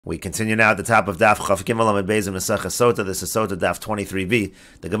We continue now at the top of Daf Chaf Gimel Amud Beis in Meseches Sotah. This is Sotah Daf 23b.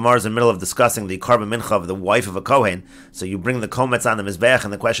 The Gemara is in the middle of discussing the Karban Mincha of the wife of a Kohen. So you bring the Kometz on the Mizbeach,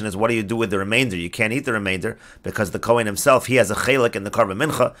 and the question is, what do you do with the remainder? You can't eat the remainder because the Kohen himself, he has a chelik in the Karban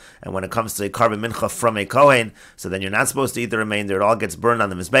Mincha, and when it comes to a Karban Mincha from a Kohen, so then you're not supposed to eat the remainder. It all gets burned on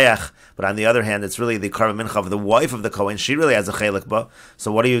the Mizbeach. But on the other hand, it's really the Karban Mincha of the wife of the Kohen. She really has a chelik ba.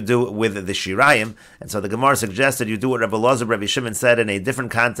 So what do you do with the Shirayim? And so the Gemara suggested you do what Rebbe Elazar, Rebbe Shimon said in a different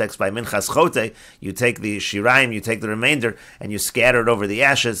context by Minchas Chote. You take the Shirayim, you take the remainder, and you scatter it over the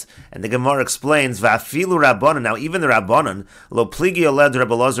ashes. And the Gemara explains, Va'afilu Rabbanon, now even the Rabbanon, Lo pligi oled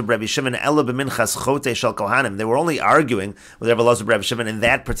Rebbe Elazar, Rebbe Shimon, elo b'Minchas Chote shel Kohanim. They were only arguing with Rebbe Elazar, Rebbe Shimon in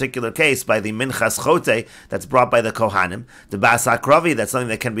that particular case by the Minchas Chote that's brought by the Kohanim. The Bas HaKravi, that's something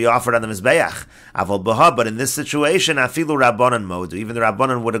that can be offered on the Mizbeach. Aval Baha, but in this situation, Afilu Rabbanon modu. Even the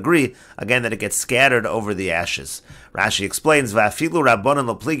Rabbanon would agree, again, that it gets scattered over the ashes. Rashi explains, Va'afilu Rabbanon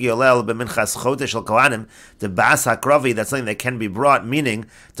lo pligi olel b'Minchas Chote shel Kohanim. The Bas HaKravi, that's something that can be brought, meaning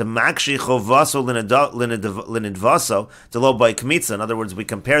to makshi chovaso linidvaso to lo by kmitza. In other words, we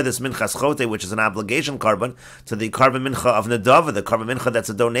compare this Minchas Chote, which is an obligation carbon, to the Karban Mincha of Nadava, the Karban Mincha that's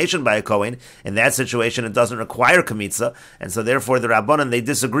a donation by a Kohen. In that situation, it doesn't require kmitza, and so therefore the Rabbanon, they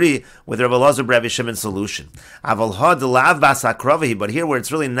disagree with Rebbe Elazar, Rebbe Shimon's solution. Aval ha de lav Bas HaKravi, but here where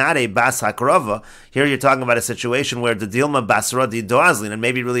it's really not a Bas HaKrava, here you're talking about a situation where the Dilma Basra di Doazlin, and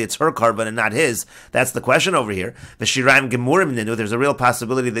maybe really it's her carbon and not his. That's the question over here. The Shiraim Gemurim Ninu, there's a real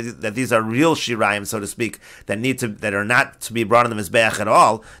possibility that these are real Shiraim, so to speak, that are not to be brought on the Mizbeach at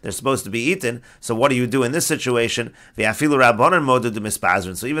all. They're supposed to be eaten. So what do you do in this situation? The Afilu Rabbanon modu de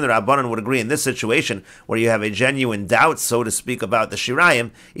mispazrin. So even the Rabbanon would agree in this situation where you have a genuine doubt, so to speak, about the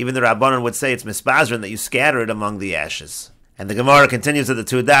Shiraim, even the Rabbanon would say it's mispazrin, that you scatter it among the ashes. And the Gemara continues with the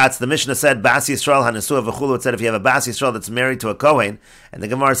two dots. The Mishnah said, Bas Yisrael Hanasua V'chulu. It said if you have a Bas Yisrael that's married to a Kohen, and the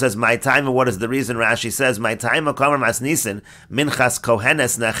Gemara says, my time, what is the reason? Rashi says, my time Komer Mas Nisan, Minchas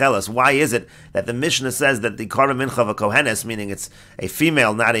Kohenes Nechelas. Why is it that the Mishnah says that the Karban Mincha of a Kohenes, meaning it's a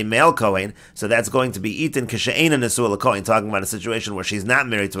female, not a male Kohen, so that's going to be eaten Kishe'ena Nesua Kohen, talking about a situation where she's not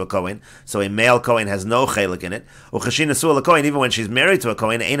married to a Kohen, so a male Kohen has no chelik in it. Uchashi Nesua Kohen, even when she's married to a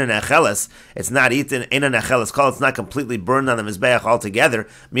Kohen, Eina Nechelas, it's not eaten, Eina Nechelas Kol, it's not completely burned on the Mizbeach altogether.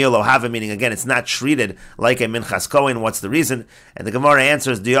 Mi'lo Hava, meaning again, it's not treated like a Minchas Kohen. What's the reason? And the Gemara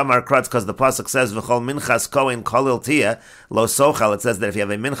answers, Diyamar Kratz, because the pasuk says, V'chol Minchas Kohen Kolil Tia Lo Sochal. It says that if you have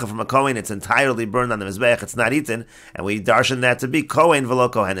a Mincha from a Kohen, it's entirely burned on the Mizbeach, it's not eaten. And we darshan that to be Kohen V'lo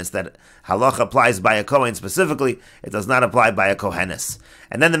Kohenes, that halacha applies by a Kohen specifically, it does not apply by a Kohenes.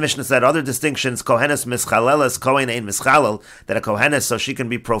 And then the Mishnah said other distinctions, Kohenes mischaleles, Kohen ein mischalel, that a Kohenes, so she can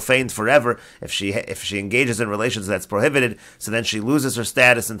be profaned forever if she engages in relations that's prohibited, so then she loses her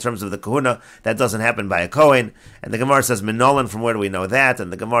status in terms of the kahuna. That doesn't happen by a Kohen. And the Gemara says Minolan, from where do we know that?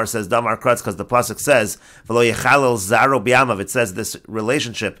 And the Gemara says Damar Kratz, because the pasuk says V'lo yechalel zaro biamav. It says this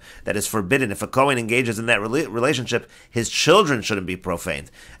relationship that is forbidden. If a Kohen engages in that relationship, his children shouldn't be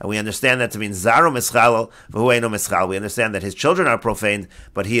profaned. And we understand that to mean zaro mischalel v'hu eino mischal. We understand that his children are profaned,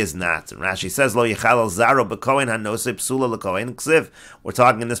 but he is not. And Rashi says, Lo yechalel zaro b'kohen hanose psula l'kohen ksiv. We're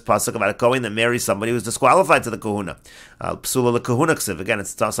talking in this pasuk about a Kohen that marries somebody who's disqualified to the kahuna. Psula l'kahuna ksiv. Again,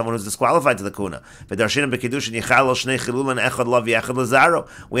 it's someone who's disqualified to the kahuna. V'darshinim b'kiddushin yechalel shnei chilulan echad lav yechad l'zaro.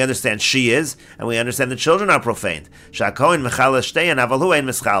 We understand she is, and we understand the children are profaned. Sha'kohen mechalel shteyan aval hu ein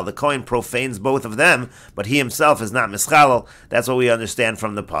mischal. The Kohen profanes both of them, but he himself is not mischalel. That's what we understand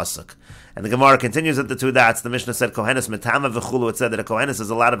from the pasuk. And the Gemara continues at the two dots. The Mishnah said, Kohenes metama v'chulu. It said that a Kohenes is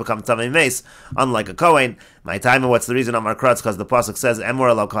allowed to become tamei meis, unlike a Kohen. My time, what's the reason? Amar Kratz, because the pasuk says, Emor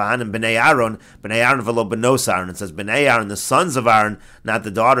elo Kohanim b'nei Aaron v'lo b'nos Aaron. It says, b'nei Aaron, the sons of Aaron, not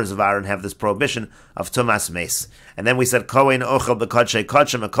the daughters of Aaron, have this prohibition of tumas meis. And then we said, Kohen ochel b'kodshei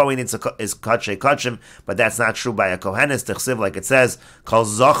kodshim. A Kohen is kodshei kodshim, but that's not true by a Kohenes. Tichsiv, like it says, Kol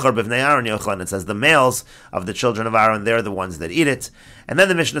zocher b'vnei Aaron yochlan. It says the males of the children of Aaron, they're the ones that eat it. And then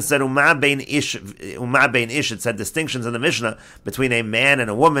the Mishnah said, Uma bein ish. It said distinctions in the Mishnah between a man and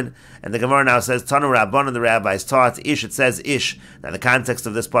a woman. And the Gemara now says, Tanu Rabbanan, the rabbis taught, ish, it says ish. Now the context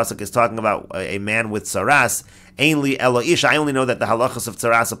of this pasuk is talking about a man with saras. Ainli elo ish. I only know that the halachas of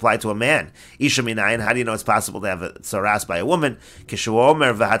tzaras apply to a man. Isha minayin. How do you know it's possible to have a tzaras by a woman? Kishu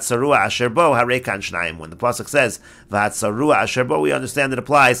omer v'hatzarua asher bo harekan shnayim. When the pasuk says v'hatzarua asher bo, we understand it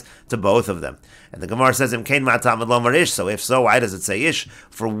applies to both of them. And the Gemara says im kein matam lomar ish. So if so, why does it say ish?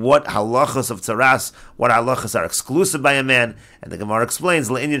 For what halachas of tzaras? What halachas are exclusive by a man? And the Gemara explains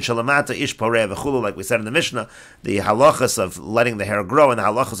le'inyan shalamata ish poreh v'chulu. Like we said in the Mishnah, the halachas of letting the hair grow and the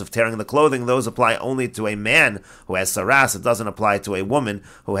halachas of tearing the clothing, those apply only to a man who has saras. It doesn't apply to a woman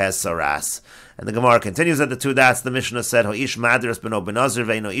who has saras. And the Gemara continues at the two dots. The Mishnah said, Ho'ish madaris beno benazir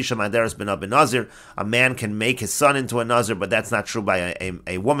ve'ino isha madaris beno benazir. A man can make his son into a nazir, but that's not true by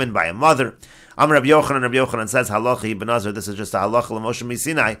a woman, by a mother. Amar Rabbi Yochanan says, halacha benazir. This is just a halacha l'Moshe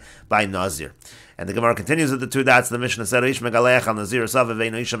Misinai by nazir. And the Gemara continues with the two dots. The Mishnah said, Ish megalech al nazir sav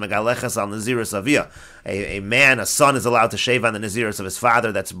ve'ino isha megaleches al nazir savia. A man, a son, is allowed to shave on the naziris of his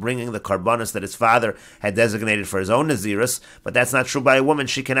father. That's bringing the karbanos that his father had designated for his own naziris. But that's not true by a woman.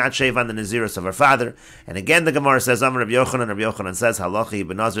 She cannot shave on the naziris of her father. And again, the Gemara says, Amar Rabbi Yochanan says, halacha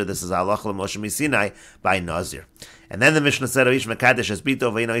benazir. This is halacha l'Moshe Misinai by nazir. And then the Mishnah said, Oish mekadesh es bito,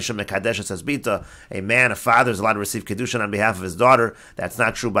 ve'ino isha mekadesh es bito. A man, a father, is allowed to receive kedushin on behalf of his daughter. That's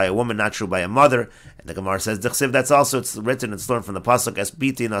not true by a woman, not true by a mother. And the Gemara says, Dichsiv, that's also, it's written, it's learned from the pasuk, es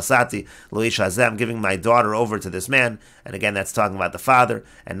biti nasati lo ish hazeh, I'm giving my daughter over to this man. And again, that's talking about the father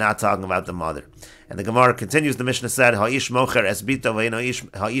and not talking about the mother. And the Gemara continues, the Mishnah said, Ha'ish mocher es bito,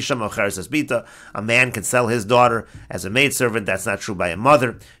 ha'isha mocher es bito. A man can sell his daughter as a maidservant. That's not true by a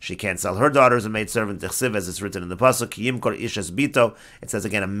mother. She can't sell her daughter as a maidservant. Dichsiv, as it's written in the pasuk, yimkor ish es bito. It says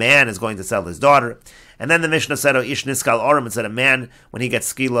again, a man is going to sell his daughter. And then the Mishnah said, ish niskal orim. It said, a man, when he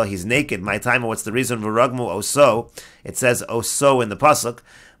gets skila, he's naked. My time, what's the reason? V'ragmu oso. It says oso in the pasuk.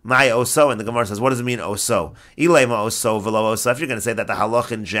 My oso, and the Gemara says, what does it mean oso? Ilema oso velo oso. If you're going to say that the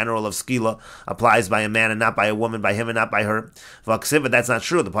halach in general of skila applies by a man and not by a woman, by him and not by her, but that's not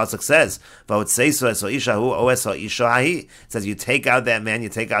true. The pasuk says, it says you take out that man, you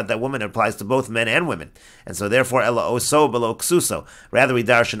take out that woman. It applies to both men and women, and so therefore ela oso below ksuso. Rather we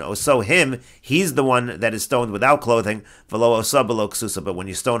darshan oso him. He's the one that is stoned without clothing. Velo oso below ksuso. But when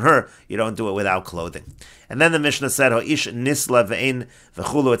you stone her, you don't do it without clothing. And then the Mishnah said, Ho'ish nisla ve'ein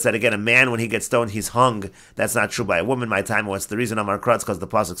v'chulu. It said again, a man when he gets stoned, he's hung. That's not true by a woman. My time, what's the reason? Amar Kratz, because the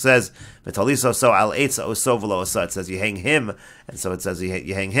pasuk says, V'taliso so al eitza oso v'lo osa. It says you hang him, and so it says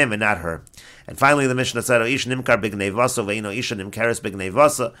you hang him and not her. And finally, the Mishnah said, Ho'ish nimkar bignei vaso ve'ino isha nimkaris bignei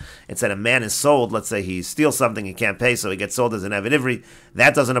vasa. It said a man is sold. Let's say he steals something, he can't pay, so he gets sold as an avid ivri.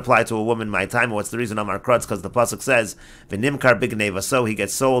 That doesn't apply to a woman. My time, what's the reason? Amar Kratz, because the pasuk says, V'nimkar bignei vaso. He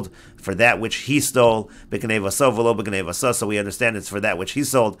gets sold for that which he stole. So we understand it's for that which he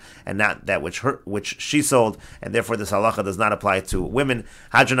sold and not that which she sold, and therefore this halacha does not apply to women.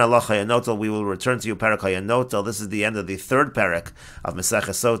 Hadran halacha yanotel. We will return to you parak yanotel. This is the end of the third parak of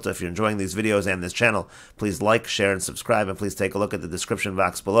Meseches Sotah. If you're enjoying these videos and this channel, please like, share, and subscribe, and please take a look at the description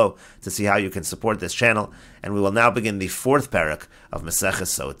box below to see how you can support this channel. And we will now begin the fourth parak of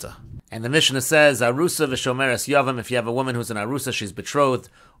Meseches Sotah. And the Mishnah says, Arusa v'shomeres yavam. If you have a woman who's an arusa, she's betrothed,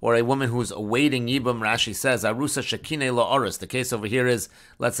 or a woman who's awaiting yibum, Rashi says, Arusa shekine lo aris. The case over here is,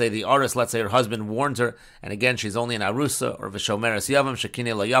 let's say the aris, let's say her husband warned her, and again she's only an arusa, or v'shomeres yavam,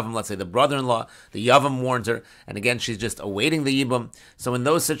 shekine lo yavam. Let's say the brother-in-law, the yavam warned her, and again she's just awaiting the yibum. So in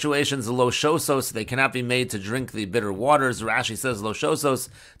those situations, lo shosos, they cannot be made to drink the bitter waters. Rashi says lo shosos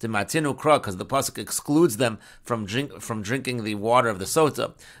to matinu kra, because the pasuk excludes them from drinking the water of the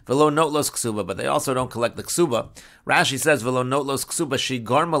sotah. Velo notlos ksuba, but they also don't collect the ksuba. Rashi says velo notlos ksuba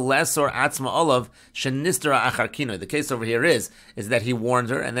shigarma lesor atzma olav shenistera achar kinoi. The case over here is that he warned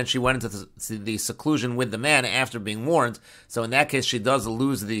her, and then she went into the seclusion with the man after being warned. So in that case, she does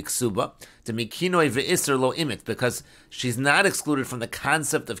lose the ksuba. To me kinoi ve'iser lo imit, because she's not excluded from the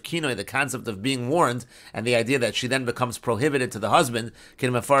concept of kinoi, the concept of being warned, and the idea that she then becomes prohibited to the husband.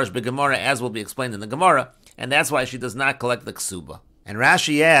 Kin mefarish b'gemara, as will be explained in the Gemara, and that's why she does not collect the ksuba. And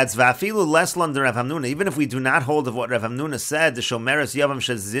Rashi adds, "Va'afilu leslan de Rav Hamnuna." Even if we do not hold of what Rav Hamnuna said, the shomeres yavam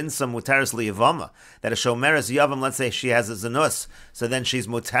shezinsa mutaris liyavama, that a shomeres yavam, let's say she has a zanus, so then she's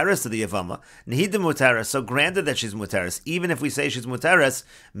mutaris to the yavama. Nihida mutaris. So granted that she's mutaris, even if we say she's mutaris,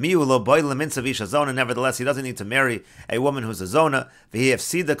 miu lo boy leminsa visha zona. Nevertheless, he doesn't need to marry a woman who's a zona. V'hi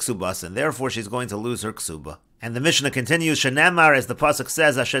efsida ksubas, and therefore she's going to lose her ksuba. And the Mishnah continues, Shenamar, as the pasuk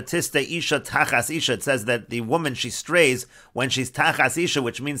says, Asher tiste isha tachas isha. It says that the woman, she strays when she's tachas isha,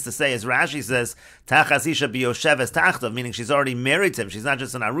 which means to say, as Rashi says, tachas isha biyosheves tachtav, meaning she's already married to him. She's not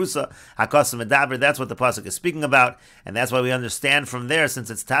just an arusa, hakosim medaber. That's what the pasuk is speaking about, and that's why we understand from there, since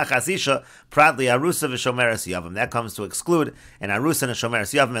it's tachas isha, pratli arusa v'shomeres yavam. That comes to exclude an arusa and a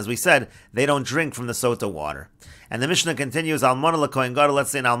shomeres yavam. As we said, they don't drink from the sotah water. And the Mishnah continues, Almana l'kohen gadol.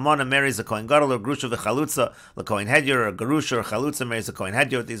 Let's say an almana marries a kohen gadol, or grusha v'chalutza, l'kohen hedyot, or a garusha or chalutza marries a kohen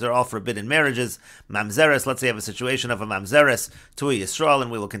hedyot. These are all forbidden marriages. Mamzeres, let's say you have a situation of a mamzeres to a Yisrael,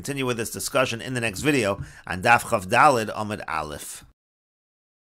 and we will continue with this discussion in the next video on Daf Chav Daled Amud Aleph.